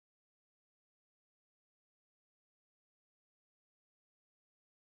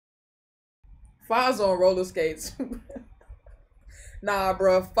Fa's on roller skates. Nah,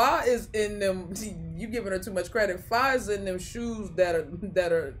 bro. Fa is in them. You giving her too much credit. Fa is in them shoes that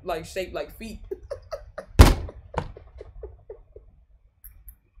are like shaped like feet.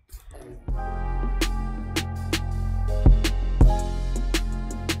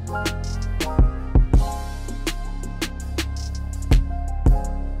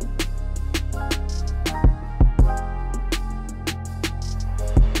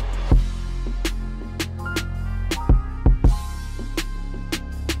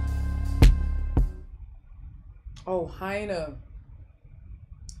 Oh, Heina.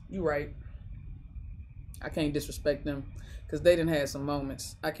 You right. I can't disrespect them because they didn't have some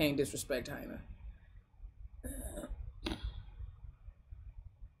moments. I can't disrespect Heina.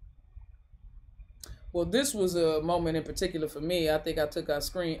 Well, this was a moment in particular for me. I think I took a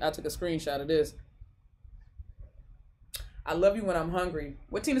screenshot of this. I love you when I'm hungry.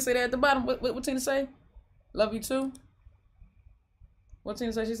 What Tina say there at the bottom? What Tina say? Love you too? What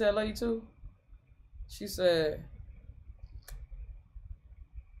Tina say? She said, I love you too? She said,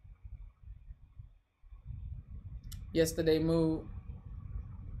 yesterday mood.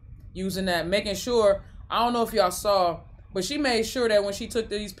 Using that, making sure, I don't know if y'all saw, but she made sure that when she took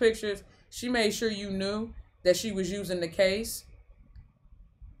these pictures, she made sure you knew that she was using the case.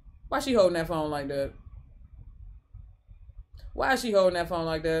 Why she holding that phone like that? Why is she holding that phone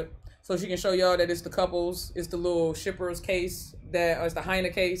like that? So she can show y'all that it's the couples, it's the little shippers case, that it's the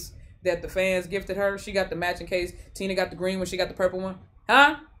Heina case that the fans gifted her. She got the matching case. Tina got the green one, she got the purple one.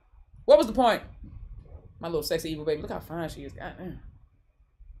 Huh? What was the point? My little sexy evil baby. Look how fine she is. God damn.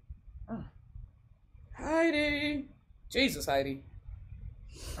 Oh. Heidi. Jesus, Heidi.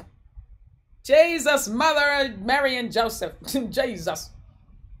 Jesus, Mother, Mary, and Joseph. Jesus.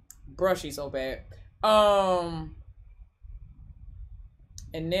 Bruh, she's so bad. And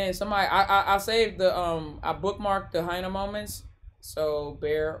then somebody, I saved the, I bookmarked the Heina moments. So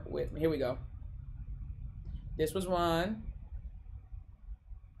bear with me. Here we go. This was one.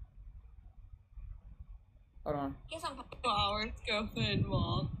 Hold on. 2 hours go for a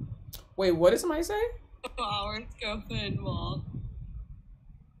walk. Wait, what did somebody say? 2 hours go for a walk.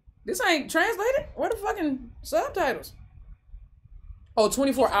 This ain't translated? Where the fucking subtitles? Oh,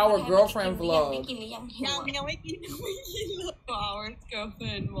 24-hour girlfriend vlog. 2 hours go for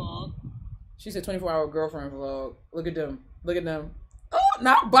a walk. She said 24-hour girlfriend vlog. Look at them. Look at them. Oh,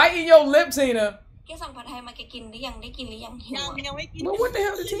 not biting your lip, Tina. But what the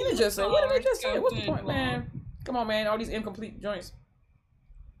hell did Tina just say? What did they just say? What's the point, man? Come on, man. All these incomplete joints.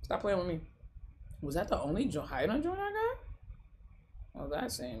 Stop playing with me. Was that the only Heina joint I got? Oh,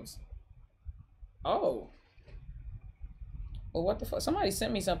 that seems. Oh. Well, what the fuck? Somebody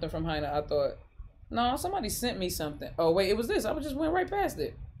sent me something from Heina. I thought. No, somebody sent me something. Oh, wait. It was this. I just went right past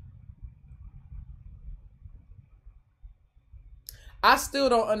it. I still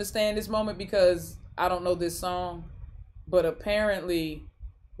don't understand this moment because I don't know this song. But apparently,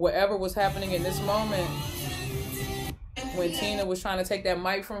 whatever was happening in this moment, when Tina was trying to take that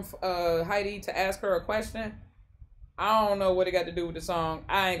mic from Heidi to ask her a question, I don't know what it got to do with the song.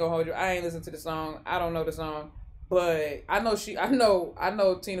 I ain't gonna hold you. I ain't listened to the song. I don't know the song. But I know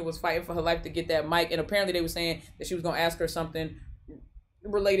Tina was fighting for her life to get that mic. And apparently they were saying that she was gonna ask her something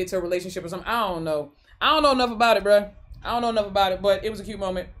related to a relationship or something. I don't know. I don't know enough about it, bruh. I don't know enough about it, but it was a cute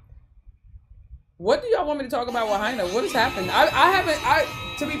moment. What do y'all want me to talk about with Heina? What has happened?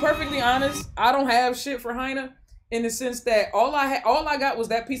 To be perfectly honest, I don't have shit for Heina in the sense that all I got was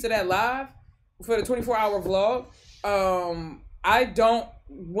that piece of that live for the 24-hour vlog. I don't.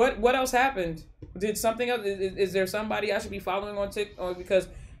 What else happened? Did something else? Is there somebody I should be following on TikTok? Because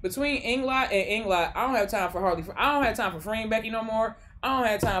between Englot and Englot, I don't have time for Harley. I don't have time for Free and Becky no more. I don't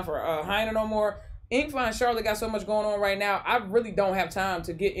have time for Heina no more. Inkfa and Charlotte got so much going on right now. I really don't have time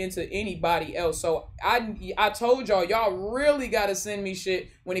to get into anybody else. So I told y'all really got to send me shit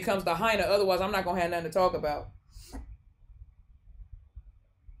when it comes to Heina. Otherwise, I'm not going to have nothing to talk about.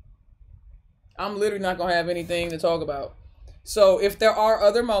 I'm literally not going to have anything to talk about. So if there are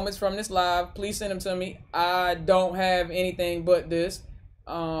other moments from this live, please send them to me. I don't have anything but this.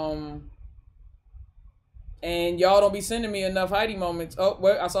 And y'all don't be sending me enough Heidi moments. Oh,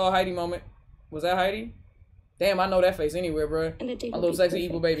 well, I saw a Heidi moment. Was that Heidi? Damn, I know that face anywhere, bro. My little sexy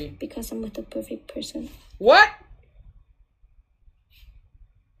evil baby. Because I'm with the perfect person. What?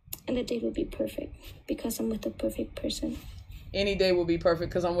 And the day will be perfect because I'm with the perfect person. Any day will be perfect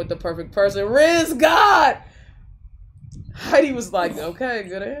because I'm with the perfect person. Riz God! Heidi was like, okay,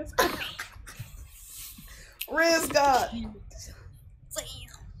 good answer. Riz God.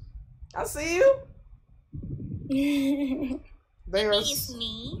 I see you. They are. It is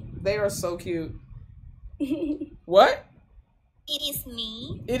me. They are so cute. What? It is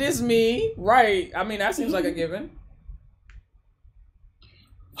me. It is me. Right. I mean, that seems like a given.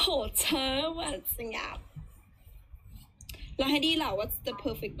 โหเธอหวานสงับแล้วให้ดีล่ะ what's the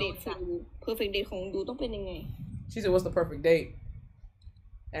perfect date for you perfect date ของดูต้องเป็นยังไง She said, "What's the perfect date?"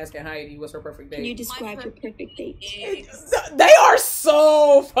 Asking Heidi, "What's her perfect date?" Can you describe your perfect date They are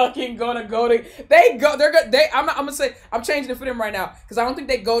so fucking gonna go to. They go. They're gonna. I'm gonna say. I'm changing it for them right now because I don't think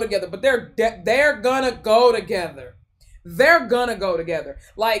they go together. But they're gonna go together. They're gonna go together.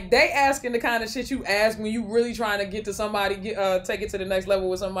 Like they asking the kind of shit you ask when you really trying to get to somebody, take it to the next level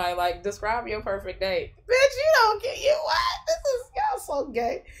with somebody. Like, describe your perfect date, bitch. You don't get you what? This is y'all so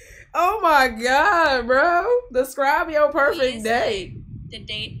gay. Oh my god, bro. Describe your perfect date. The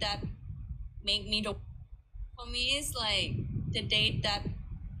date that make me don't. For me, it's like the date that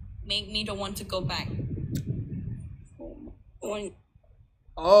make me don't want to go back.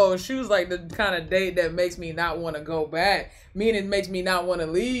 Oh, she was like the kind of date that makes me not want to go back. Meaning makes me not want to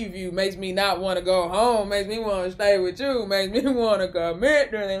leave you, makes me not want to go home, makes me want to stay with you, makes me want to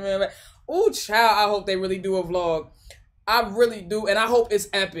commit. Ooh, child, I hope they really do a vlog. I really do, and I hope it's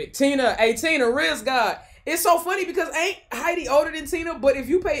epic. Tina, hey, Tina, Riz God. It's so funny because ain't Heidi older than Tina, but if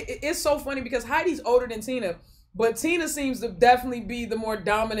you pay, it's so funny because Heidi's older than Tina, but Tina seems to definitely be the more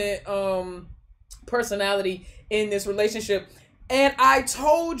dominant personality in this relationship. And I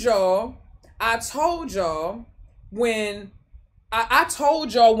told y'all when I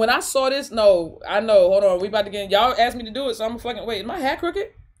told y'all when I saw this. No, I know. Hold on, we about to get. Y'all asked me to do it, so I'm fucking wait. Is my hat crooked?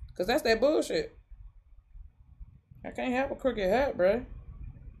 Cause that's that bullshit. I can't have a crooked hat, bruh.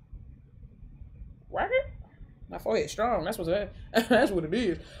 Racket? My forehead strong. That's what's that. That's what it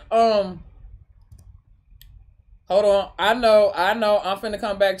is. Hold on. I know. I'm finna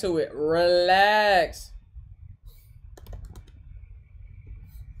come back to it. Relax.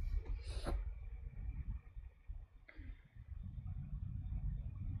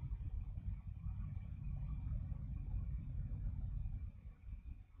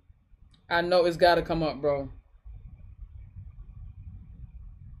 I know it's gotta come up, bro.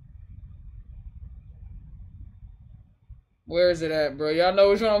 Where is it at, bro? Y'all know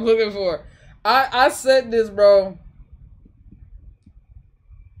which one I'm looking for. I said this, bro.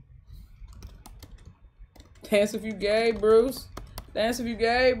 Dance if you gay, Bruce. Dance if you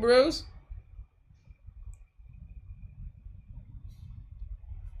gay, Bruce.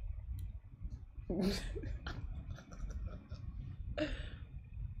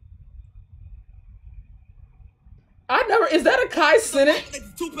 I never, is that a Kai Cenat?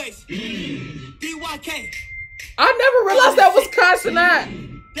 I never realized that was Kai Cenat.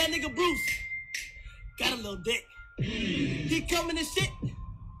 That nigga Bruce got a little dick. He come in the shit,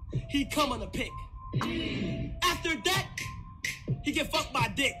 he come on a pick. After that, he get fucked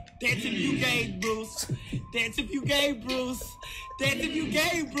by dick. Dance if you gay, Bruce. Dance if you gay, Bruce. Dance if you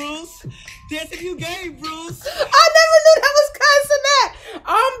gay, Bruce. Dance if you gay, Bruce. I never knew that was Kai Cenat.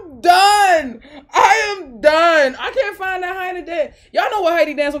 I'm done. I am done. I can't find that Heina dance. Y'all know what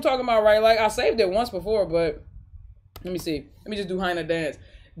Heidi dance I'm talking about, right? Like, I saved it once before, but let me see. Let me just do Heina dance.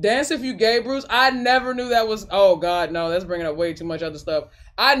 Dance if you gay, Bruce. I never knew that was, oh God, no, that's bringing up way too much other stuff.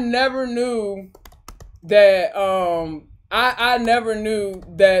 I never knew that, I never knew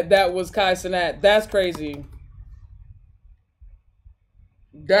that that was Kai Cenat. That's crazy.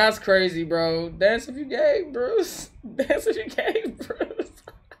 That's crazy, bro. Dance if you gay, Bruce. Dance if you gay, Bruce.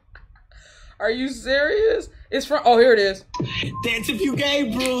 Are you serious? It's from, oh, here it is. Dance if you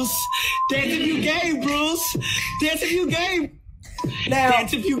gay, Bruce. Dance if you gay, Bruce. Dance if you gay. Now,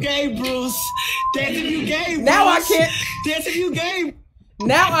 dance if you gay, Bruce. Dance if you gay, Bruce. Now I can't. Dance if you gay.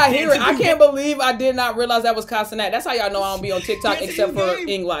 Now I hear it. I can't believe I did not realize that was Kai Cenat. That's how y'all know I don't be on TikTok except for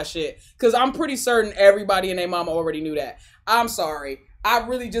Englot shit. Because I'm pretty certain everybody and their mama already knew that. I'm sorry. I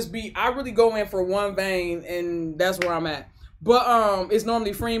really go in for one vein and that's where I'm at. But it's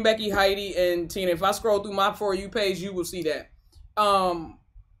normally Freen, Becky, Heidi, and Tina. If I scroll through my For You page, you will see that.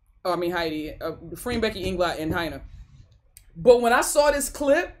 I mean Heidi, Freen, Becky, Englot, and Heina. But when I saw this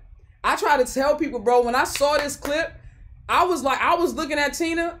clip, I try to tell people, bro, when I saw this clip, I was looking at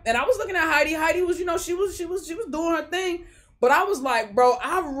Tina and I was looking at Heidi. Heidi was, you know, she was doing her thing. But I was like, bro,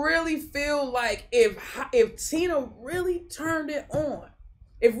 I really feel like if Tina really turned it on,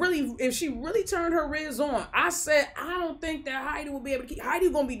 if she really turned her Riz on, I said, I don't think that Heidi will be able to keep, Heidi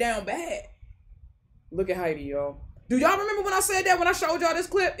gonna be down bad. Look at Heidi, y'all. Do y'all remember when I said that, when I showed y'all this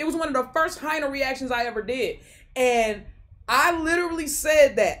clip? It was one of the first Heina reactions I ever did. And I literally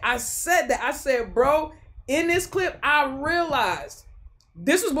said that. I said, bro, in this clip, I realized,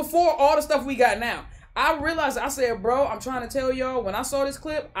 this was before all the stuff we got now. I realized, I said, bro, I'm trying to tell y'all, when I saw this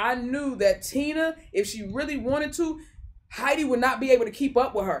clip, I knew that Tina, if she really wanted to, Heidi would not be able to keep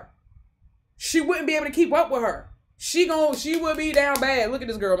up with her. She wouldn't be able to keep up with her. She would be down bad. Look at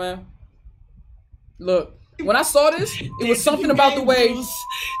this girl, man. Look. When I saw this, it was something about the way,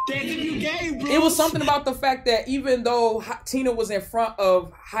 it was something about the fact that even though Tina was in front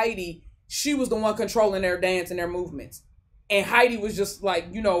of Heidi, she was the one controlling their dance and their movements. And Heidi was just like,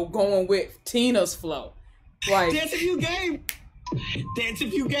 you know, going with Tina's flow. Like, dance if you gay. Dance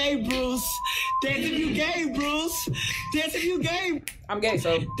if you gay, Bruce. Dance if you gay, Bruce. Dance if you gay. I'm gay,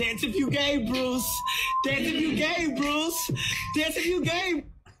 so. Dance if you gay, Bruce. Dance if you gay, Bruce. Dance if you gay.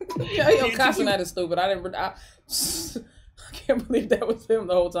 Yo, cussing at is stupid. I can't believe that was him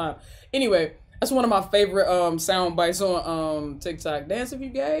the whole time. Anyway, that's one of my favorite sound bites on TikTok. Dance if you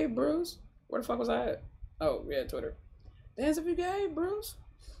gay, Bruce. Where the fuck was I at? Oh, yeah, Twitter. Dance if you gay, Bruce.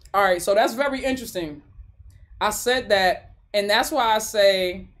 All right, so that's very interesting. I said that, and that's why I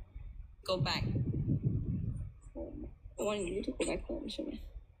say go back. I want you to go back home, Shimmy.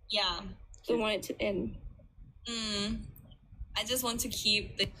 Yeah. Don't want it to end. I just want to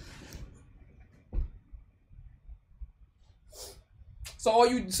keep the.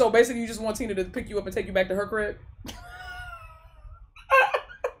 So basically you just want Tina to pick you up and take you back to her crib?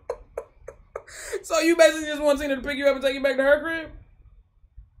 So you basically just want Tina to pick you up and take you back to her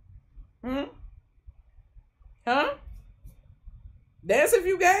crib? Huh? Dance if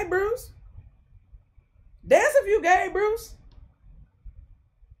you gay, Bruce. Dance if you gay, Bruce.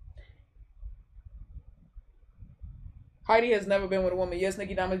 Heidi has never been with a woman. Yes,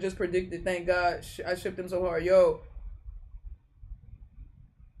 Nicki Diamond just predicted. Thank God. I shipped him so hard. Yo.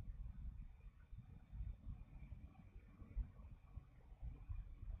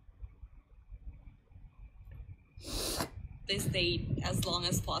 This date as long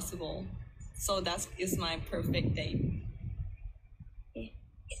as possible. So that is my perfect date.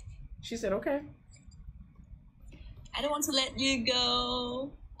 She said, okay. I don't want to let you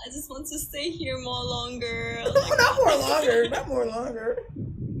go. I just want to stay here more longer. Not more longer. Not more longer.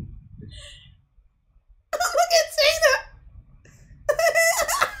 Look at Tina.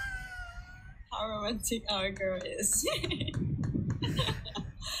 How romantic our girl is.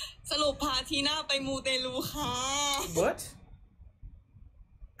 สรุปพาทีน่าไปมูเตลูค่ะ What?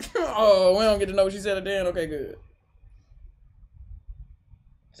 Oh, we don't get to know what she said at the end. Okay, good.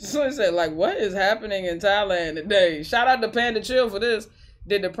 So it said, like, what is happening in Thailand today? Shout out to Panda Chill for this.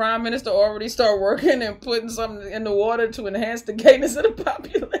 Did the Prime Minister already start working and putting something in the water to enhance the gayness of the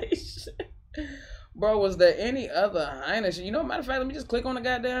population? Bro, was there any other Heina shit? You know, matter of fact, let me just click on the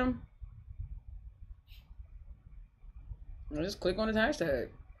goddamn. I'll just click on his hashtag.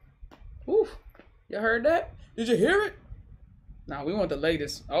 Whew. You heard that? Did you hear it? Nah, we want the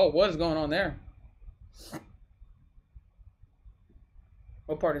latest. Oh, what is going on there?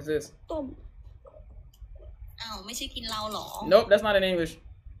 What part is this? อ้าวไม่ใช่กินเราหรอ Nope, that's not in English.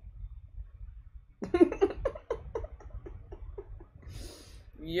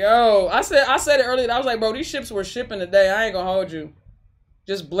 Yo, I said it earlier. I was like, bro, these ships were shipping today. I ain't gonna hold you.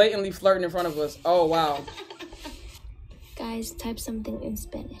 Just blatantly flirting in front of us. Oh, wow. Guys, type something in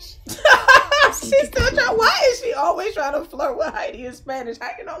Spanish. She's still trying. Why is she always trying to flirt with Heidi in Spanish?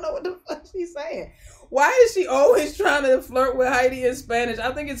 Heidi don't know what the fuck she's saying. Why is she always trying to flirt with Heidi in Spanish?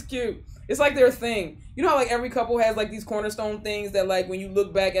 I think it's cute. It's like their thing. You know how like every couple has like these cornerstone things that like when you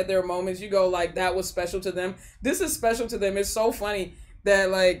look back at their moments, you go like that was special to them. This is special to them. It's so funny that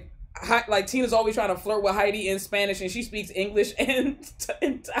like Tina's always trying to flirt with Heidi in Spanish and she speaks English and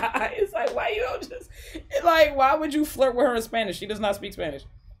Thai. It's like, why you don't just like, why would you flirt with her in Spanish? She does not speak Spanish.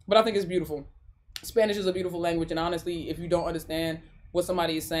 But I think it's beautiful. Spanish is a beautiful language, and honestly, if you don't understand what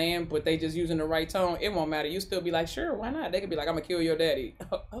somebody is saying, but they just using the right tone, it won't matter. You still be like, sure, why not? They could be like, I'm gonna kill your daddy.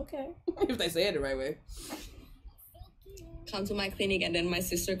 Okay. If they say it the right way. Come to my clinic and then my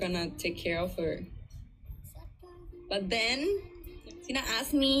sister gonna take care of her. But then Tina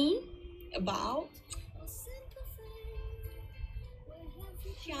asked me about.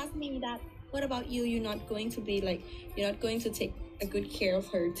 She asked me that, what about you? You're not going to be like, you're not going to take a good care of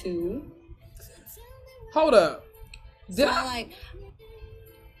her too. Hold up. Did so I like?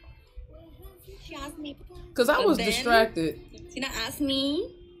 She asked me. Cause I was distracted. Tina asked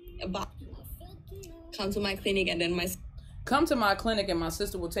me about. Come to my clinic and then my. Come to my clinic and my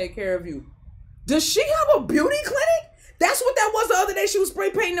sister will take care of you. Does she have a beauty clinic? That's what that was the other day. She was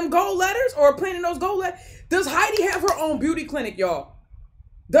spray painting them gold letters or painting those gold letters. Does Heidi have her own beauty clinic, y'all?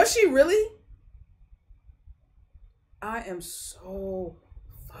 Does she really? I am so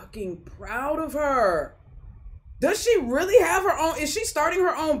fucking proud of her. Does she really have her own? Is she starting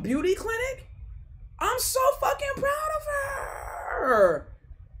her own beauty clinic? I'm so fucking proud of her.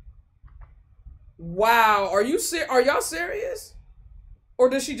 Wow, are y'all serious? Or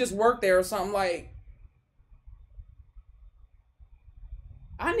does she just work there or something? Like,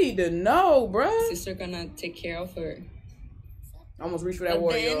 I need to know, bruh. Sister gonna take care of her. I almost reached for that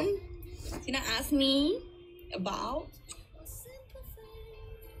word, yo. Tina asked me about.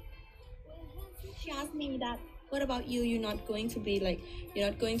 She asked me that. What about you? You're not going to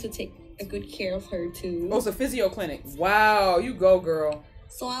take a good care of her too. Oh, it's a physio clinic. Wow, you go, girl.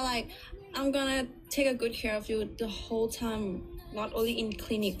 So I'm gonna take a good care of you the whole time, not only in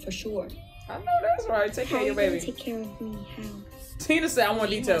clinic for sure. I know that's right. Take care of your baby. Take care of me. How? Tina said, "I want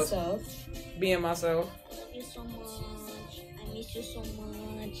details." Myself. Being myself. I love you so much. I miss you so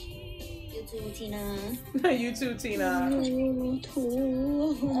much. You too, Tina. You too, Tina. Me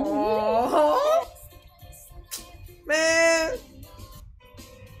too. Aww. Man.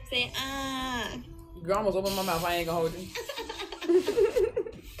 Say Girl, I almost opened my mouth. I ain't gonna hold you.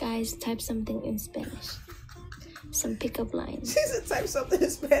 Guys, type something in Spanish. Some pickup lines. She said type something in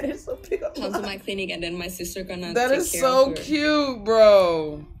Spanish, so pick up. Come to my clinic and then my sister gonna That take is care so of her. cute,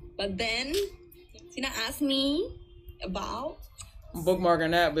 bro. But then Tina asked me about. I'm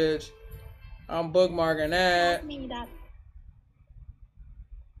bookmarking that, bitch. I'm bookmarking that. Me that.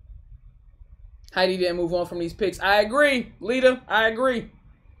 Heidi didn't move on from these pics. I agree, Lita. I agree.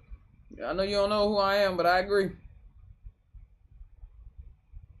 I know you don't know who I am, but I agree.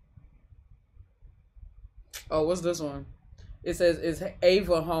 Oh, what's this one? It says, is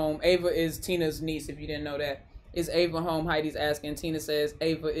Ava home? Ava is Tina's niece, if you didn't know that. Is Ava home? Heidi's asking. Tina says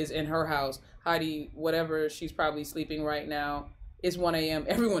Ava is in her house. Heidi, whatever, she's probably sleeping right now. It's 1 a.m.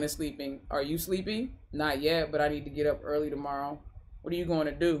 Everyone is sleeping. Are you sleepy? Not yet, but I need to get up early tomorrow. What are you going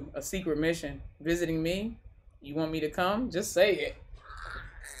to do? A secret mission? Visiting me? You want me to come? Just say it.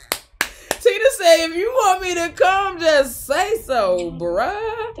 Tina say, if you want me to come, just say so,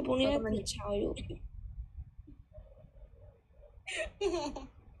 bruh. แต่พรุ่งนี้ตื่นเช้าอยู่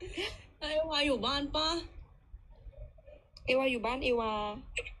เอวาอยู่บ้านปะ เอวาอยู่บ้านเอวา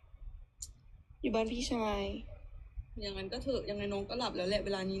อยู่บ้านพี่ชาย อย่างนั้นก็เถอะยังไงน้องก็หลับแล้วแหละเว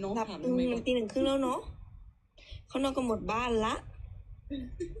ลานี้น้อง หลับ ถามทำไม ตี 1:30แล้วเนาะเขานอนกันหมดบ้านละ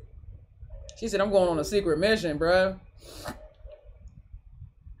She said, I'm going on a secret mission, bruh.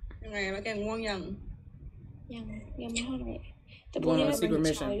 ยังไงแล้วแกง่วงยัง ยังไม่เท่าไหร่แต่พรุ่งนี้ตื่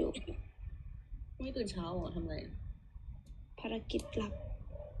นเช้าอยู่ ไม่ตื่นเช้าเหรอทำไร ภารกิจหลัก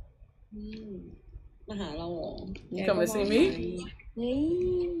มาหาเราเหรอ You come to see me? เฮ้ย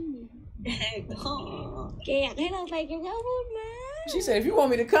แกก็ แกอยากให้เราไปแกก็พูดมา She said, if you want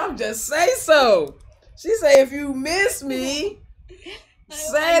me to come, just say so. She said, if you miss me,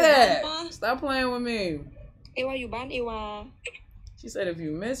 say that. Stop playing with me. เอวาอยู่บ้านเอวา She said, if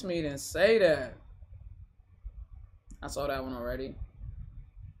you miss me, then say that. I saw that one already.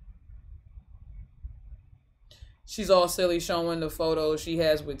 She's all silly showing the photos she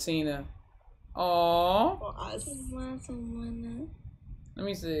has with Tina. Aww. for us ส่งมานะ Let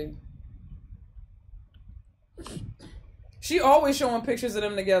me see. She always showing pictures of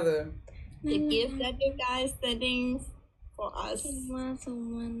them together. the gift that you guys sending for us ส่ง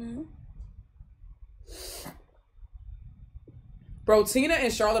มานะ Bro, Tina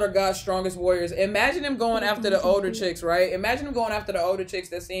and Charlotte are God's strongest warriors. Imagine them going after the older chicks, right? Imagine them going after the older chicks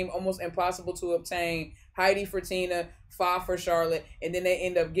that seem almost impossible to obtain. Heidi for Tina, Fa for Charlotte, and then they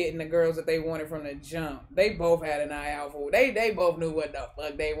end up getting the girls that they wanted from the jump. They both had an eye out for. They both knew what the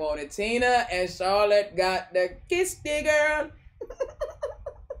fuck they wanted. Tina and Charlotte got the kissy girl.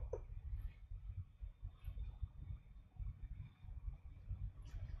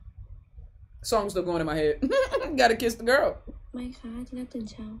 Song's still going in my head. Gotta kiss the girl. ไม่ค่ะที่น่าตื่น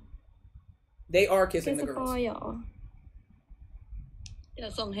เช้า They are แก kissing ส the ปอย girls. เหรอ เดี๋ย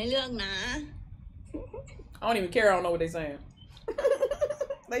วส่งให้เลือกนะ I don't even care. I don't know what they saying.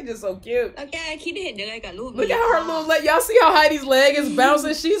 They just so cute. แล้วแกคิดเห็นยังไงกับรูป Look at her little leg. Y'all see how Heidi's leg is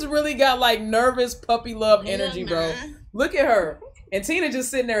bouncing? She's really got like nervous puppy love energy, bro. Look at her. And Tina just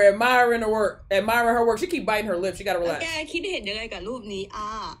sitting there admiring her work. She keep biting her lips. She gotta แล้ว relax. แกคิดเห็นยังไงกับรูปนี้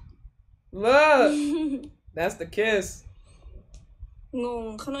Look. That's the kiss. งง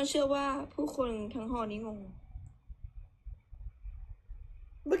เขาน่าเชื่อว่าผู้คนทั้งหอนี้งง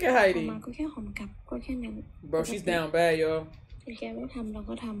Look at ออก Heidi. มาก็แค่หอมกลับก็แค่นั้น Bro, she's down bad, yo. แต่แกไม่ทำเรา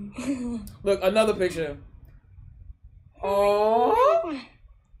ก็ท Look, another picture. Oh.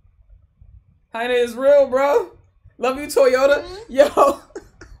 ำ Heina is real, bro. Love you, Toyota. Yo.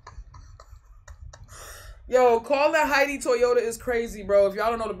 Yo, calling Heidi Toyota is crazy, bro. If y'all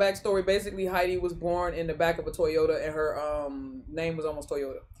don't know the backstory, basically Heidi was born in the back of a Toyota and her name was almost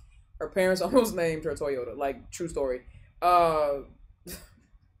Toyota. Her parents almost named her Toyota. Like, true story. Toyota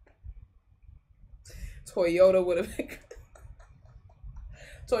would have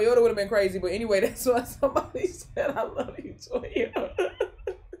been crazy, but anyway, that's why somebody said, I love you, Toyota.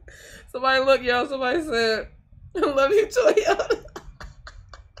 Somebody look, y'all, somebody said, I love you, Toyota.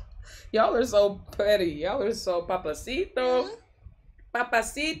 Y'all are so petty. Y'all are so papacito.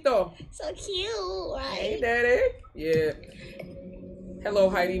 Papacito. So cute, right? Hey, daddy. Yeah.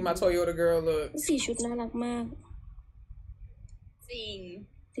 Hello, Heidi, my Toyota girl. Look. สีชุดน่ารักมาก จริง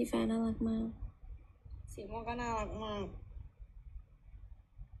สีฟ้าน่ารักมาก สีม่วงก็น่ารักมาก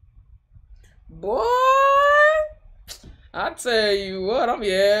Boy, I tell you what,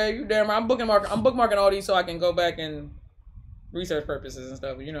 you damn right. I'm bookmarking all these so I can go back and research purposes and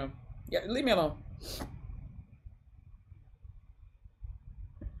stuff. You know, yeah, leave me alone.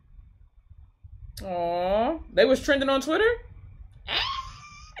 Aw, they was trending on Twitter.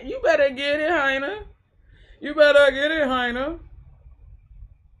 You better get it, Heina. You better get it, Heina.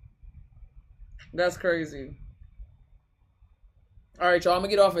 That's crazy. All right, y'all. I'm gonna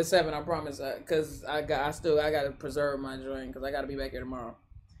get off at 7. I promise. Cause I gotta preserve my joint. Cause I gotta be back here tomorrow.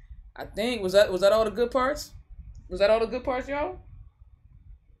 I think was that all the good parts? Was that all the good parts, y'all?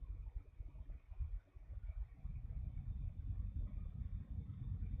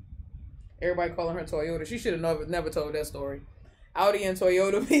 Everybody calling her Toyota. She should have never told that story. Audi and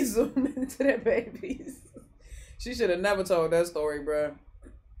Toyota be zooming into their babies. She should have never told that story, bruh.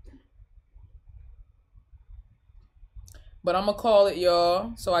 But I'm going to call it,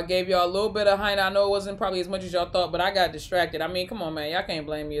 y'all. So I gave y'all a little bit of Heina. I know it wasn't probably as much as y'all thought, but I got distracted. I mean, come on, man. Y'all can't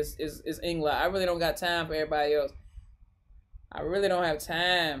blame me. It's Englot. I really don't got time for everybody else. I really don't have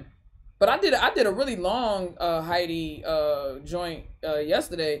time. But I did a really long Heidi joint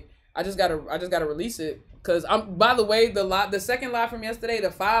yesterday. I just gotta release it. Cause by the way, the second live from yesterday, the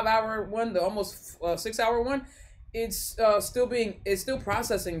 5-hour one, the almost 6-hour one, it's still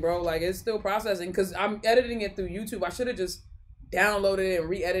processing, bro. Like, it's still processing because I'm editing it through YouTube. I should have just downloaded it and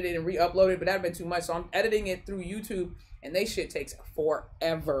re-edited and re-uploaded, but that'd been too much. So I'm editing it through YouTube, and they shit takes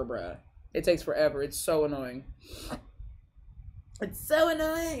forever, bro. It takes forever. It's so annoying. It's so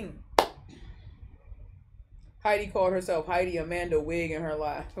annoying. Heidi called herself Heidi Amanda Wig in her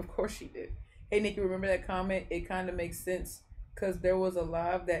live. Of course she did. Hey, Nikki, remember that comment? It kind of makes sense because there was a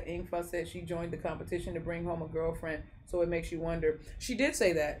live that Ingfa said she joined the competition to bring home a girlfriend, so it makes you wonder. She did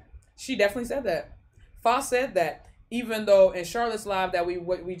say that. She definitely said that. Fa said that, even though in Charlotte's live that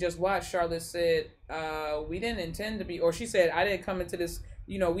we just watched, Charlotte said we didn't intend to be, or she said, I didn't come into this,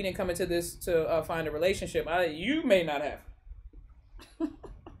 we didn't come into this to find a relationship. You may not have.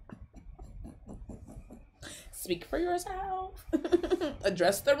 Speak for yourself.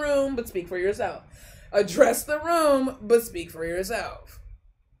 Address the room, but speak for yourself. Address the room, but speak for yourself.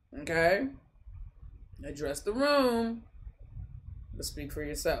 Okay? Address the room, but speak for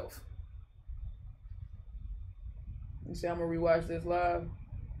yourself. You see, I'm gonna rewatch this live.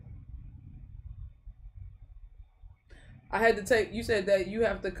 I had to take, you said that you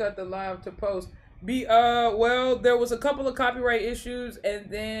have to cut the live to post. Well, there was a couple of copyright issues, and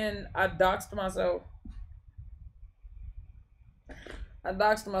then I doxed myself.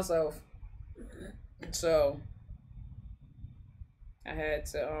 So I had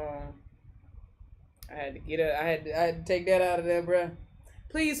to get it. I had to take that out of there, bruh.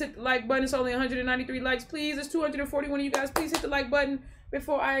 Please hit the like button. It's only 193 likes. Please, it's 241 of you guys. Please hit the like button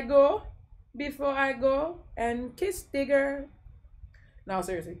before I go. And kiss Digger. No,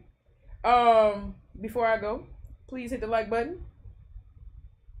 seriously. Before I go, please hit the like button.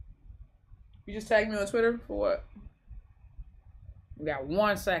 You just tagged me on Twitter for what? You got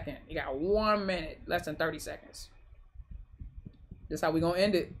 1 second. You got 1 minute. Less than 30 seconds. This how we gonna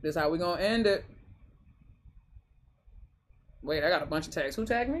end it. Wait, I got a bunch of tags. Who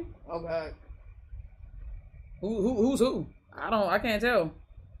tagged me? Oh God. Who's who? I can't tell.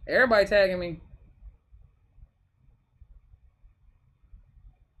 Everybody tagging me.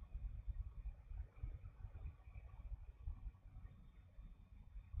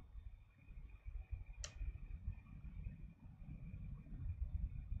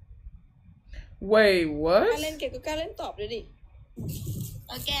 Wait, what? การเล่นเกมก็การเล่นตอบด้วยดิ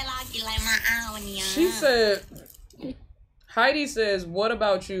แกลากินอะไรมาอ้าววันนี้ She said, Heidi says, what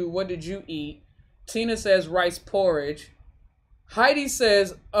about you? What did you eat? Tina says, rice porridge. Heidi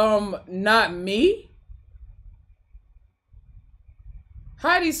says, not me?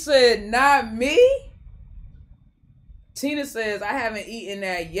 How Tina says, I haven't eaten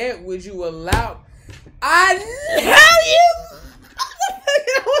that yet. Would you allow? I know you.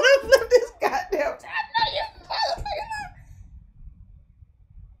 I want to flip this goddamn. I know you.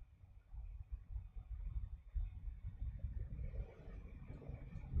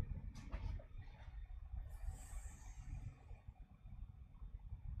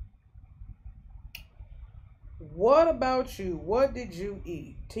 What about you? What did you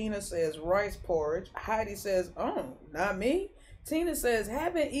eat? Tina says rice porridge. Heidi says, oh, not me. Tina says,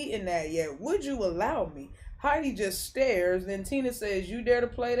 haven't eaten that yet. Would you allow me? Heidi just stares. Then Tina says, you dare to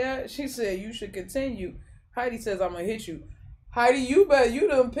play that? She said, you should continue. Heidi says, I'm going to hit you. Heidi, you bet you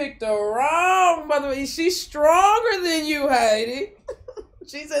done picked the wrong mother. She's stronger than you, Heidi.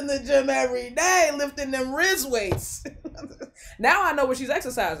 She's in the gym every day lifting them wrist weights. Now I know what she's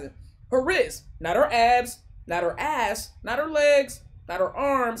exercising. Her wrists, not her abs, not her ass, not her legs, not her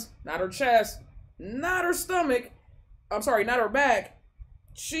arms, not her chest, not her stomach. I'm sorry, not her back.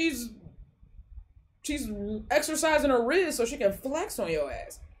 She's exercising her wrists so she can flex on your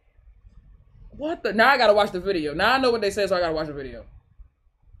ass. What the? Now I gotta watch the video. Now I know what they say, so I gotta watch the video.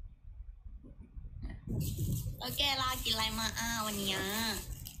 แล้วแกลากินอะไรมาวันเนี้ย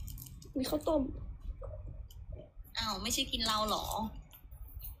มีข้าวต้ม อ้าวไม่ใช่กินเราเหรอ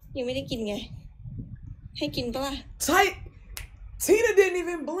ยังไม่ได้กินไง ให้กินปะล่ะ Tight. Tina didn't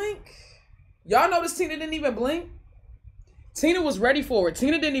even blink. Y'all notice Tina didn't even blink? Tina was ready for it.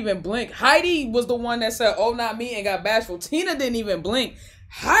 Tina didn't even blink. Heidi was the one that said, oh, not me, and got bashful. Tina didn't even blink.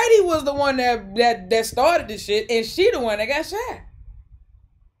 Heidi was the one that started this shit, and she the one that got shot.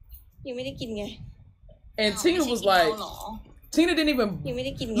 ยังไม่ได้กินไง And Tina was like, Tina didn't even, ยังไม่ไ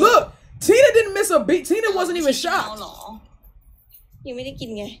ด้กินไง look, Tina didn't miss a beat. Tina wasn't even shocked. ยังไม่ได้กิน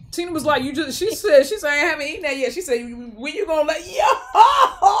ไง Tina was like, she said, I haven't eaten that yet. She said, when you gonna let, yo,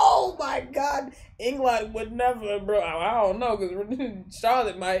 oh my God. Englot would never, bro. I don't know, because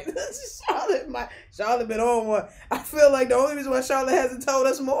Charlotte might. Charlotte been on one. I feel like the only reason why Charlotte hasn't told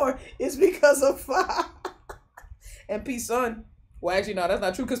us more is because of Fa. And P-Son. Well, actually, no, that's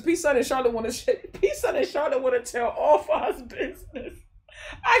not true, because P-Son and Charlotte want to tell all Fa's business.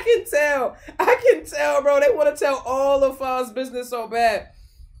 I can tell, bro. They want to tell all of Fa's business so bad.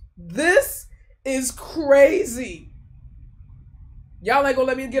 This is crazy. Y'all ain't gonna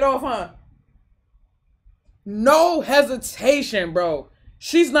let me get off, huh? No hesitation, bro.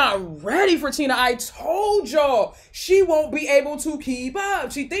 She's not ready for Tina. I told y'all she won't be able to keep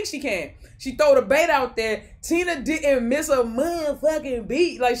up. She thinks she can. She throw the bait out there. Tina didn't miss a motherfucking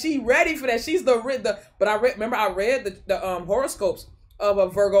beat. Like, she ready for that. She's but I read the horoscopes of a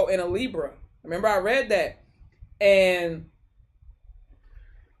Virgo and a Libra. Remember I read that. And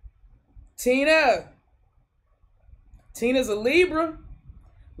Tina's a Libra.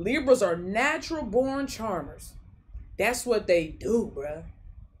 Libras are natural born charmers. That's what they do, bruh.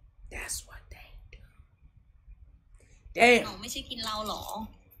 That's what they do. Damn. ไม่ใช่กินเราเหรอ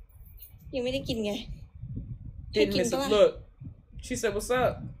ยังไม่ได้กินไง Didn't miss it. Look. She said, what's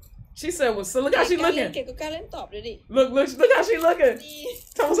up? She said, what's up? Look how she looking. เก๋ก็กล้าเล่นตอบเลยดิ Look how she looking.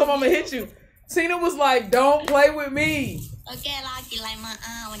 Tell me something, I'm gonna hit you. Tina was like, don't play with me. แล้วแกลากินอะไรมา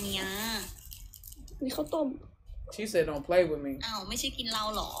วันเนี้ย มีข้าวต้ม She said, don't play with me. อ้าวไม่ใช่กินเรา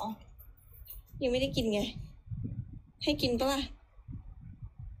เหรอ ยังไม่ได้กินไง ให้กินปะล่ะ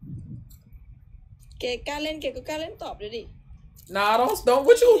เก๋ก็กล้าเล่นตอบเลยดิ Nah, don't.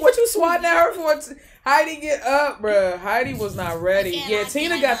 What you swatting at her for? Heidi, get up, bruh. Heidi was not ready. Yeah,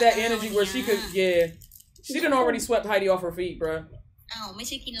 Tina got that energy where she could. Yeah, she done already swept Heidi off her feet, bruh. อ้าวไม่ใ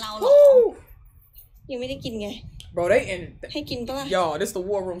ช่กินเราเหรอ Woo! ยังไม่ได้กินไง Bro, they in. ให้กินปะล่ะ Y'all, this the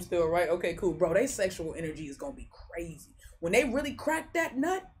war room still, right? Okay, cool, bro. They sexual energy is gonna be crazy when they really crack that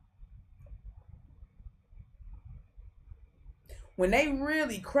nut. When they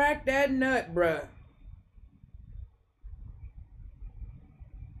really crack that nut, bruh.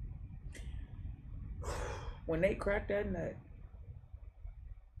 When they crack that nut.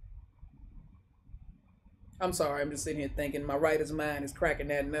 I'm sorry, I'm just sitting here thinking my writer's mind is cracking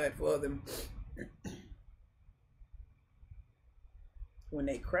that nut for them. When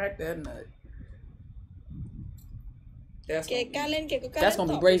they crack that nut. That's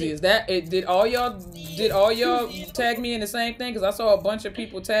gonna be crazy. Is that it? Did all y'all tag me in the same thing? Because I saw a bunch of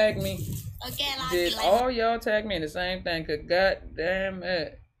people tag me. Did all y'all tag me in the same thing? Cause god damn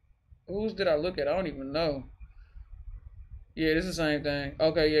it. Whose did I look at? I don't even know. Yeah, this is the same thing.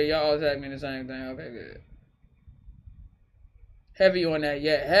 Okay, yeah, y'all all tag me in the same thing. Okay, good. Heavy on that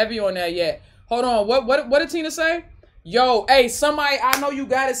yet. Hold on. What did Tina say? Yo, hey, somebody, I know you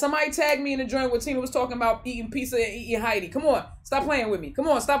got it. Somebody tag me in the joint where Tina was talking about eating pizza and eating Heidi. Come on. Stop playing with me. Come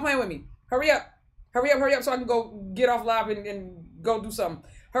on, stop playing with me. Hurry up so I can go get off live and go do something.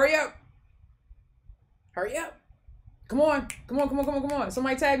 Hurry up. Come on.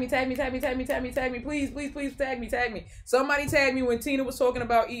 Somebody tag me. Please tag me. Somebody tag me when Tina was talking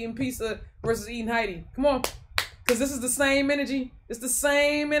about eating pizza versus eating Heidi. Come on. Because this is the same energy. It's the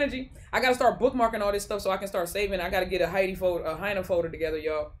same energy. I got to start bookmarking all this stuff so I can start saving. I got to get a Heina folder together,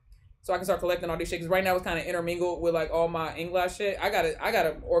 y'all. so I can start collecting all these shit. Cause right now it's kind of intermingled with like all my English shit. I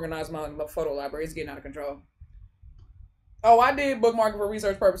gotta organize my photo library. It's getting out of control. Oh, I did bookmark it for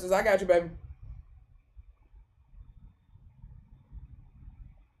research purposes. I got you, baby.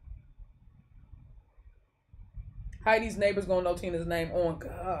 Heidi's neighbors gonna know Tina's name. Oh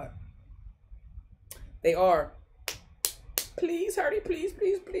God, they are. Please, Heidi, please,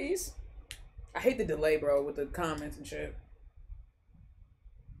 please, please. I hate the delay, bro, with the comments and shit.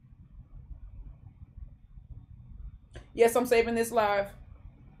 Yes, I'm saving this live.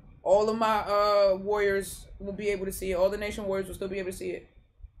 All of my warriors will be able to see it. All the nation warriors will still be able to see it.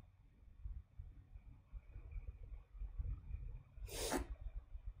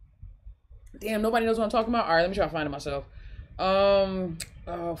 Damn, nobody knows what I'm talking about. All right, let me try to find it myself. Oh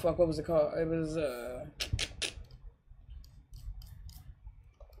fuck, what was it called? It was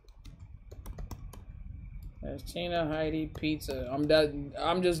there's Tina, Heidi, pizza.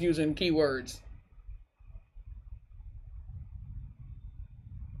 I'm just using keywords.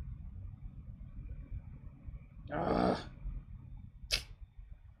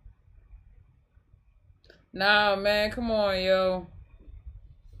 Nah, man, come on, yo.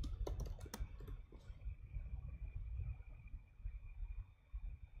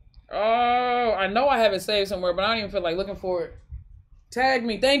 Oh, I know I have it saved somewhere, but I don't even feel like looking for it. Tag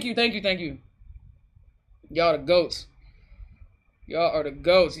me. Thank you, thank you, thank you. Y'all the goats. Y'all are the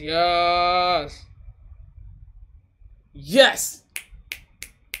goats. Yes. Yes.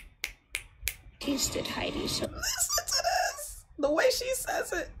 Tasted Heidi, so listen to this. The way she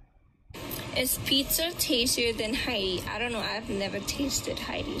says it. Is pizza tastier than Heidi? I don't know. I've never tasted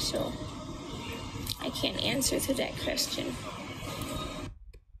Heidi, so I can't answer to that question.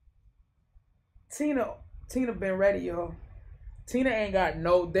 Tina been ready, yo. Tina ain't got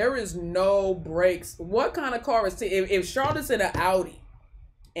no, there is no brakes. What kind of car is Tina? If Charlotte's in an Audi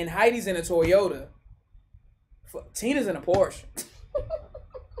and Heidi's in a Toyota, Tina's in a Porsche.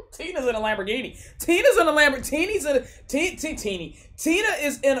 Tina's in a Lamborghini. Tina's in a Lamborghini. Tina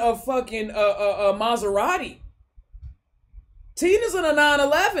is in a fucking a Maserati. Tina's in a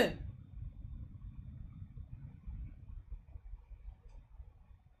 911.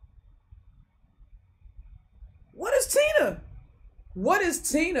 What is Tina? What is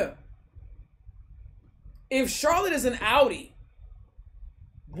Tina? If Charlotte is an Audi,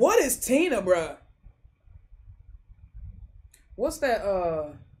 what is Tina, bruh? What's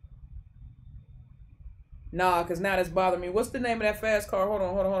that, Nah, cause now that's bothering me. What's the name of that fast car? Hold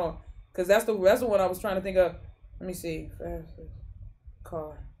on. Cause that's the one I was trying to think of. Let me see. Fastest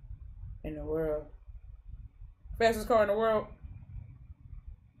car in the world. Fastest car in the world.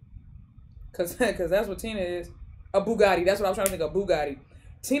 Cause that's what Tina is. A Bugatti. That's what I was trying to think of. Bugatti.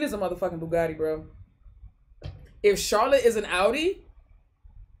 Tina's a motherfucking Bugatti, bro. If Charlotte is an Audi,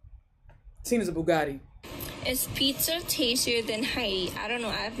 Tina's a Bugatti. Is pizza tastier than Heidi? I don't know.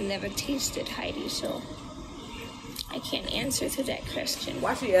 I've never tasted Heidi, so I can't answer to that question.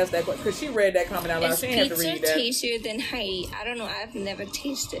 Why she asked that question? Because she read that comment out loud. She didn't have to read that. Is pizza tastier than Heidi? I don't know. I've never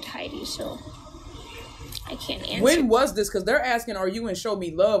tasted Heidi, so I can't answer. When was this? Because they're asking, are you in Show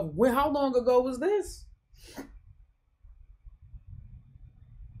Me Love? How long ago was this?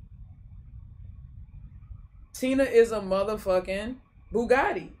 Tina is a motherfucking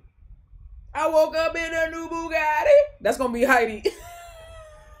Bugatti. I woke up in a new Bugatti. That's going to be Heidi.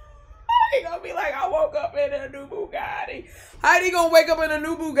 Heidi going to be like, I woke up in a new Bugatti. Heidi going to wake up in a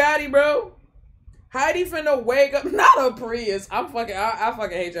new Bugatti, bro. Heidi finna wake up. Not a Prius. I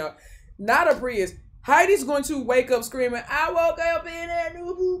fucking hate y'all. Not a Prius. Heidi's going to wake up screaming, I woke up in a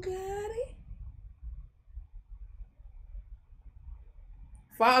new Bugatti.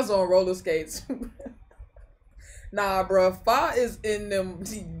 Fa's on roller skates. Nah, bro. Fa is in them.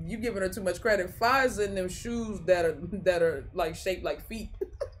 You giving her too much credit. Fa is in them shoes that are like shaped like feet.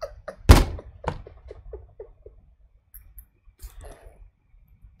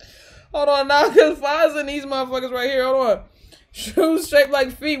 Hold on now, cause Fa's in these motherfuckers right here. Hold on. Shoes shaped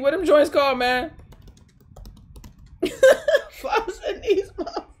like feet. What them joints called, man? Fa's in these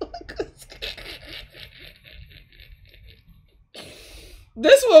motherfuckers.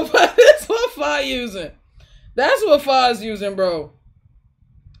 This what Fa using. That's what Fa's using, bro.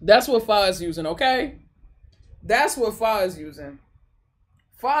 That's what Fa's using, okay? That's what Fa's using.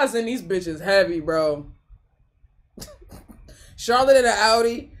 Fa's in these bitches heavy, bro. Charlotte in an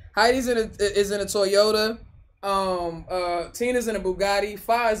Audi. Heidi's is in a Toyota. Tina's in a Bugatti.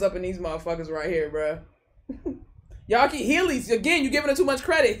 Fa's up in these motherfuckers right here, bro. Y'all keep Heelys. Again, you giving her too much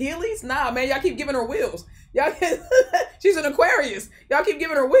credit. Heelys? Nah, man. Y'all keep giving her wheels. She's an Aquarius. Y'all keep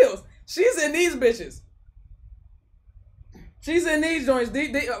giving her wheels. She's in these bitches. She's in these joints.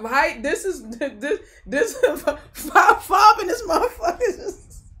 Height. This is five in this motherfucker.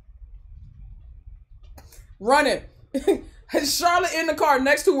 Running. Charlotte in the car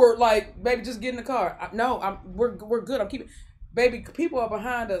next to her, like, baby, just get in the car. We're good. I'm keeping, baby. People are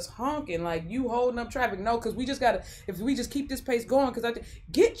behind us honking, like, you holding up traffic. No, because we just gotta. If we just keep this pace going, because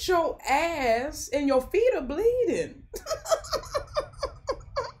get your ass and your feet are bleeding.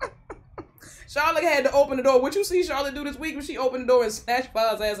 Charlotte had to open the door. What you see Charlotte do this week when she opened the door and snatched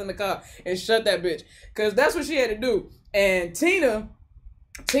Five's ass in the car and shut that bitch, because that's what she had to do. And Tina's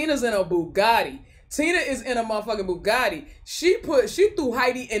in a Bugatti. Tina is in a motherfucking Bugatti. She threw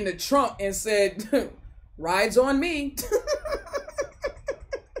Heidi in the trunk and said, rides on me.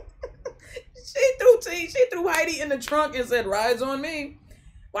 She threw Heidi in the trunk and said, rides on me.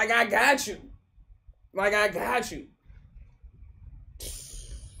 Like, I got you. Like, I got you.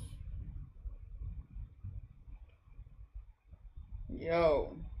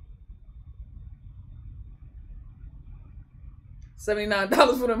 Yo.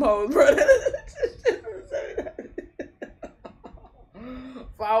 $79 for them hoes, bro.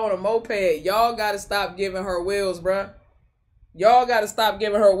 Fire on a moped. Y'all gotta stop giving her wheels, bro. Y'all gotta stop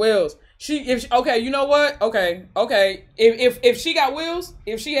giving her wheels. Okay, you know what? Okay. If she got wheels,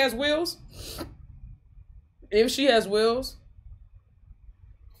 if she has wheels, this is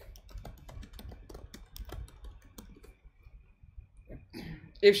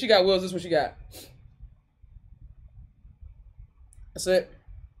what she got. That's it.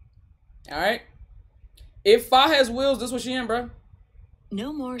 All right. If Fa has wheels, this is what she in, bro.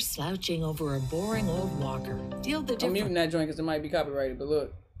 No more slouching over a boring old walker. Feel the difference. I'm muting that joint because it might be copyrighted, but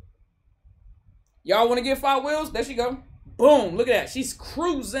look. Y'all want to get Fa wheels? There she go. Boom. Look at that. She's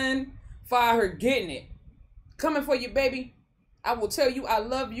cruising. Fa her getting it. Coming for you, baby. I will tell you I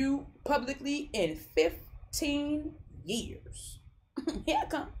love you publicly in 15 years. Here I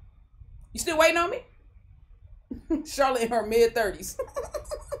come. You still waiting on me? Charlotte in her mid-30s.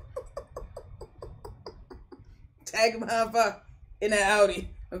 Tagging behind Fa in that Audi.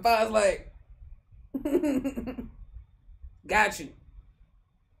 And Fa's like, got you.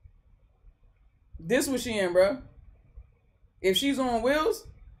 This what she in, bro. If she's on wheels,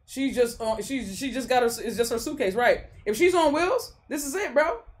 she just got her, it's just her suitcase, right? If she's on wheels, this is it,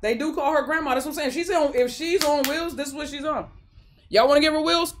 bro. They do call her grandma. That's what I'm saying. If she's on wheels, this is what she's on. Y'all want to give her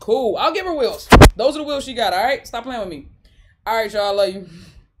wheels? Cool. I'll give her wheels. Those are the wheels she got, all right? Stop playing with me. All right, y'all. I love you.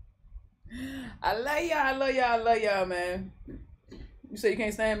 I love y'all, man. You say you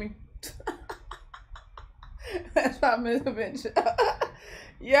can't stand me? That's my misadventure.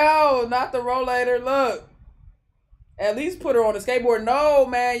 Yo, not the rollator. Look. At least put her on a skateboard. No,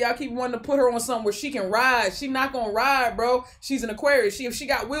 man. Y'all keep wanting to put her on something where she can ride. She not going to ride, bro. She's an Aquarius. If she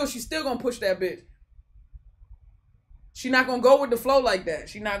got wheels, she's still going to push that bitch. She not going to go with the flow like that.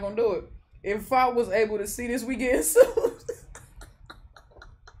 She not going to do it. If I was able to see this weekend soon.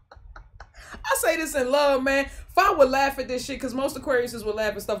 I say this in love, man. If I would laugh at this shit, because most Aquariuses would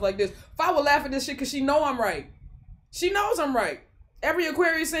laugh at stuff like this. If I would laugh at this shit, because she know I'm right. She knows I'm right. Every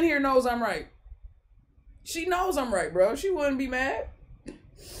Aquarius in here knows I'm right. She knows I'm right, bro. She wouldn't be mad.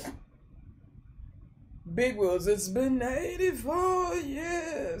 Big wheels. It's been 84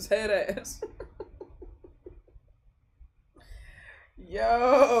 years. Head ass.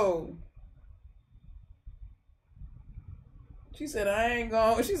 Yo. She said I ain't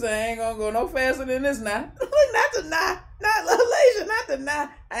gonna go no faster than this now. Not to nah. Not Lasia, not to nah.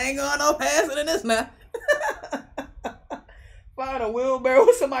 I ain't going no faster than this now. Find a wheelbarrow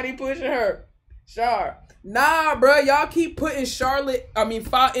with somebody pushing her. Char. Nah, bro. Y'all keep putting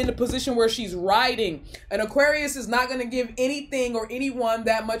Fa in the position where she's riding. An Aquarius is not going to give anything or anyone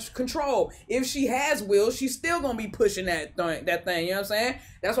that much control. If she has wheels, she's still going to be pushing that thing. You know what I'm saying?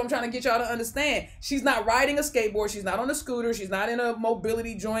 That's what I'm trying to get y'all to understand. She's not riding a skateboard. She's not on a scooter. She's not in a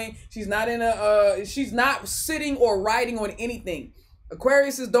mobility joint. She's not she's not sitting or riding on anything.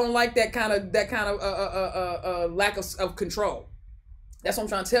 Aquariuses don't like that kind of lack of control. That's what I'm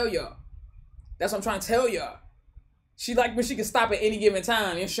trying to tell y'all. That's what I'm trying to tell y'all. She like when she can stop at any given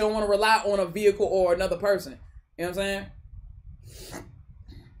time and she don't want to rely on a vehicle or another person. You know what I'm saying?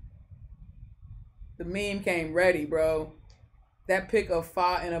 The meme came ready, bro. That pic of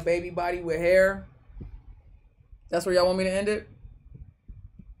Fa in a baby body with hair. That's where y'all want me to end it?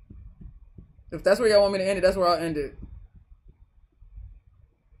 If that's where y'all want me to end it, that's where I'll end it.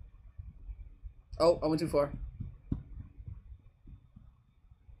 Oh, I went too far.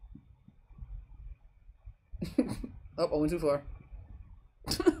 Oh, I went too far.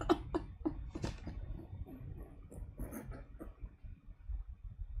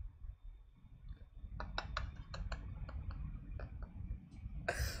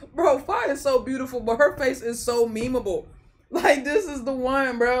 bro, Fire is so beautiful, but her face is so memeable. Like, this is the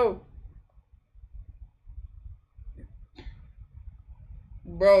one, bro.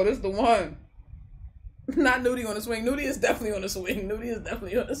 Bro, this is the one. Not Nudie on the swing. Nudie is definitely on the swing. Nudie is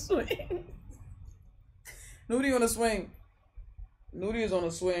definitely on the swing. Nudie on the swing. Nudie is on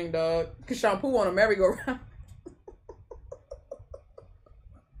the swing, dog. Cause Shampoo on a merry-go-round.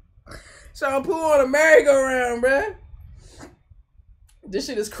 Shampoo on a merry-go-round, bruh. This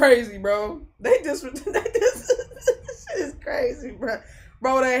shit is crazy, bro. This shit is crazy, bro.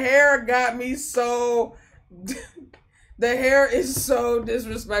 Bro, the hair got me so... The hair is so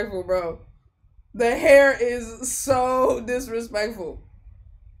disrespectful, bro. The hair is so disrespectful.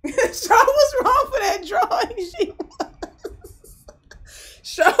 Shaw was wrong for that drawing. She was.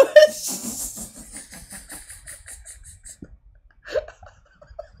 Shaw was...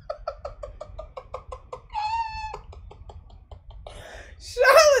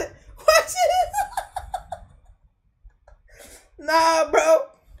 Charlotte, what's it? Nah, bro.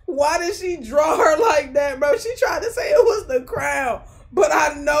 Why did she draw her like that, bro? She tried to say it was the crown, but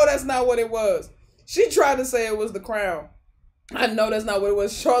I know that's not what it was. She tried to say it was the crown. I know that's not what it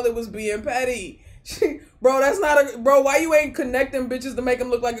was. Charlotte was being petty. Bro, that's not a... Bro, why you ain't connecting bitches to make them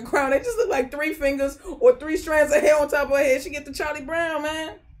look like a crown? They just look like 3 fingers or 3 strands of hair on top of her head. She get the Charlie Brown,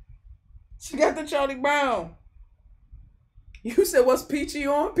 man. She got the Charlie Brown. You said, what's Peachy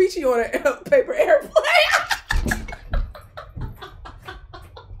on? Peachy on a paper airplane.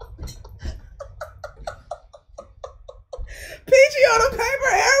 Peachy on a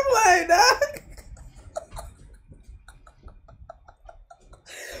paper airplane, dog.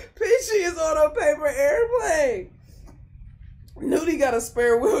 Peachy is on a paper airplane. Nudie got a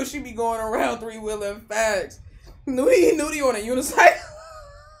spare wheel. She be going around 3-wheeling facts. Nudie on a unicycle.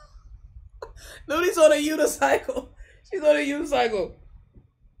 Nudie's on a unicycle. She's on a unicycle.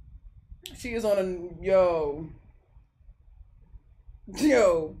 She is on a... Yo,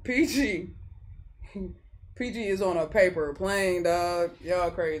 Peachy. Peachy is on a paper plane, dog.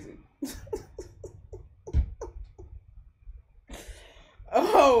 Y'all crazy.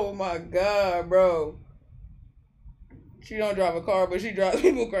 Oh my God, bro. She don't drive a car, but she drives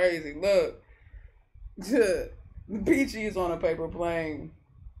people crazy. Look. Peachy is on a paper plane.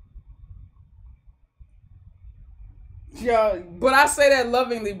 Yeah, but I say that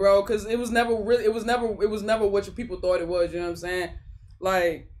lovingly, bro, because it was never really, it was never what people thought it was, you know what I'm saying?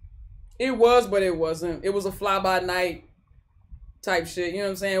 Like, it was, but it wasn't. It was a fly-by-night type shit, you know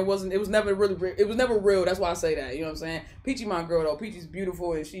what I'm saying? It was never real. That's why I say that, you know what I'm saying? Peachy my girl, though. Peachy's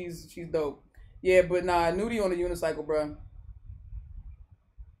beautiful, and she's dope. Yeah, but nah, Nudie on a unicycle, bro.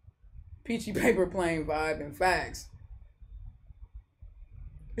 Peachy paper plane vibe and facts.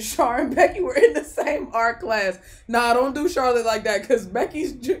 Char and Becky were in the same art class. Nah, don't do Charlotte like that, cause Becky.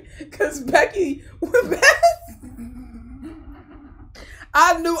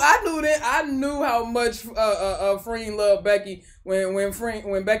 I knew how much Freen loved Becky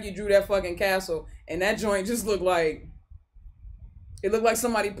when Becky drew that fucking castle, and that joint just looked like it looked like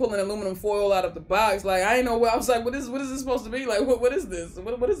somebody pulling aluminum foil out of the box. Like, I ain't know what I was like. What is this supposed to be? Like, what is this?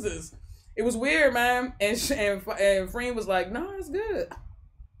 What is this? It was weird, man. And Freen was like, no, it's good.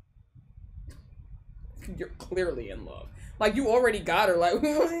 You're clearly in love. Like, you already got her. Like,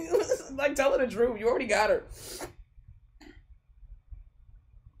 like, tell her the truth. You already got her.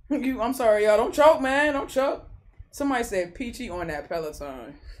 I'm sorry, y'all. Don't choke, man. Don't choke. Somebody said Peachy on that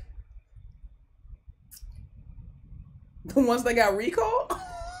Peloton. The ones that got recalled?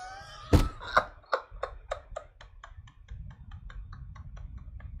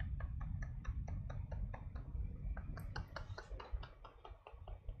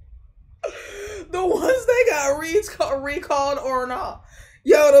 The ones that got recalled or not.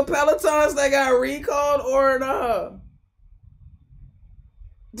 Yo, the Pelotons that got recalled or not.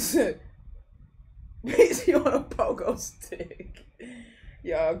 Peachy on a pogo stick.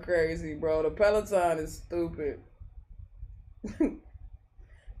 Y'all crazy, bro. The Peloton is stupid.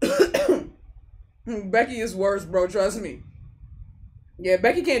 Becky is worse, bro. Trust me. Yeah,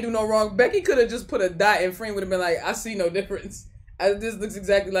 Becky can't do no wrong. Becky could have just put a dot and Freen would have been like, I see no difference. This looks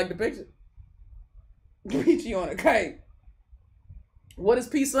exactly like the picture. Peachy on a kite. What is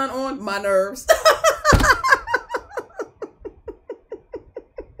P-Sun on? My nerves.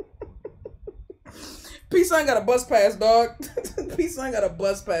 P-Sun got a bus pass, dog. P-Sun got a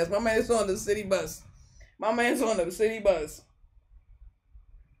bus pass. My man's on the city bus. My man's on the city bus.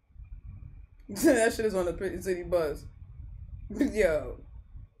 That shit is on the city bus. Yo,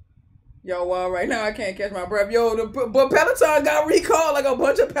 wild right now. I can't catch my breath. Yo, but Peloton got recalled. Like, a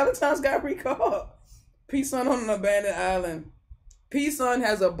bunch of Pelotons got recalled. P-Sun on an abandoned island. P son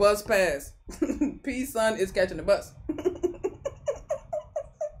has a bus pass. P son is catching the bus.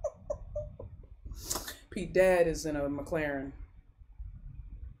 P dad is in a McLaren.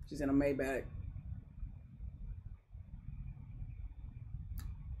 She's in a Maybach.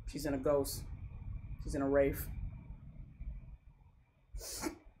 She's in a Ghost. She's in a Wraith.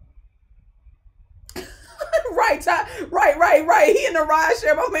 Right. He in the ride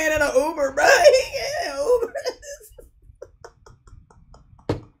share. My man in an Uber, bro. He in an Uber.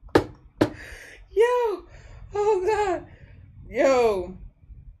 Yo. Oh, God. Yo.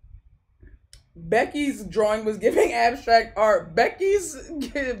 Becky's drawing was giving abstract art. Becky's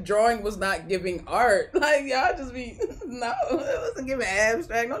drawing was not giving art. Like, y'all just be, no, it wasn't giving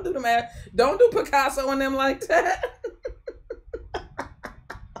abstract. Don't do the math. Don't do Picasso and them like that.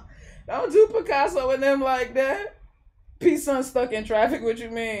 Don't do Picasso and them like that. P-son stuck in traffic, what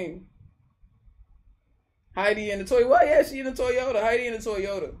you mean? Heidi in the Toyota. Well, yeah, she in the Toyota. Heidi in the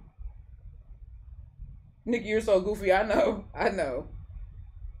Toyota. Nikki, you're so goofy. I know.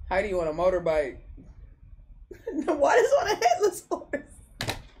 Heidi on a motorbike. What is on a headless horse?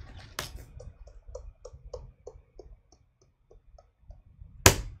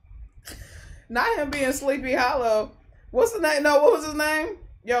 Not him being Sleepy Hollow. What's the name? No, what was his name?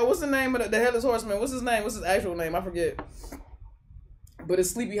 Yo, what's the name of the headless horseman? What's his name? What's his actual name? I forget. But it's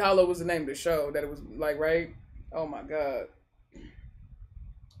Sleepy Hollow was the name of the show that it was like, right? Oh my God.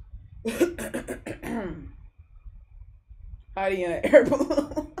 Heidi in an air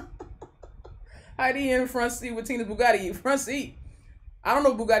balloon. Heidi in front seat with Tina's Bugatti. Front seat. I don't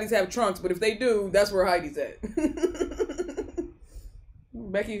know if Bugattis have trunks, but if they do, that's where Heidi's at.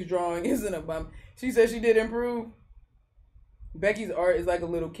 Becky's drawing isn't a bum. She said she did improve. Becky's art is like a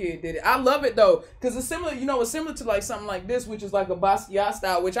little kid did it. I love it though, because it's similar, you know, it's similar to like something like this, which is like a Basquiat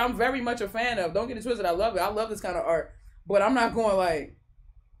style, which I'm very much a fan of. Don't get it twisted. I love it. I love this kind of art. But I'm not going like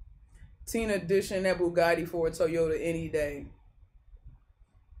Tina dishing that Bugatti for a Toyota any day.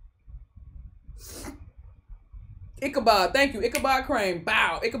 Ichabod, thank you. Ichabod Crane.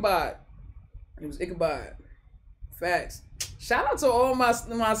 Bow. Ichabod. It was Ichabod. Facts. Shout out to all my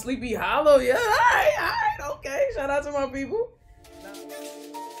Sleepy Hollow. Yeah, all right, okay. Shout out to my people.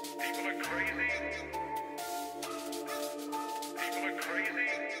 People are crazy.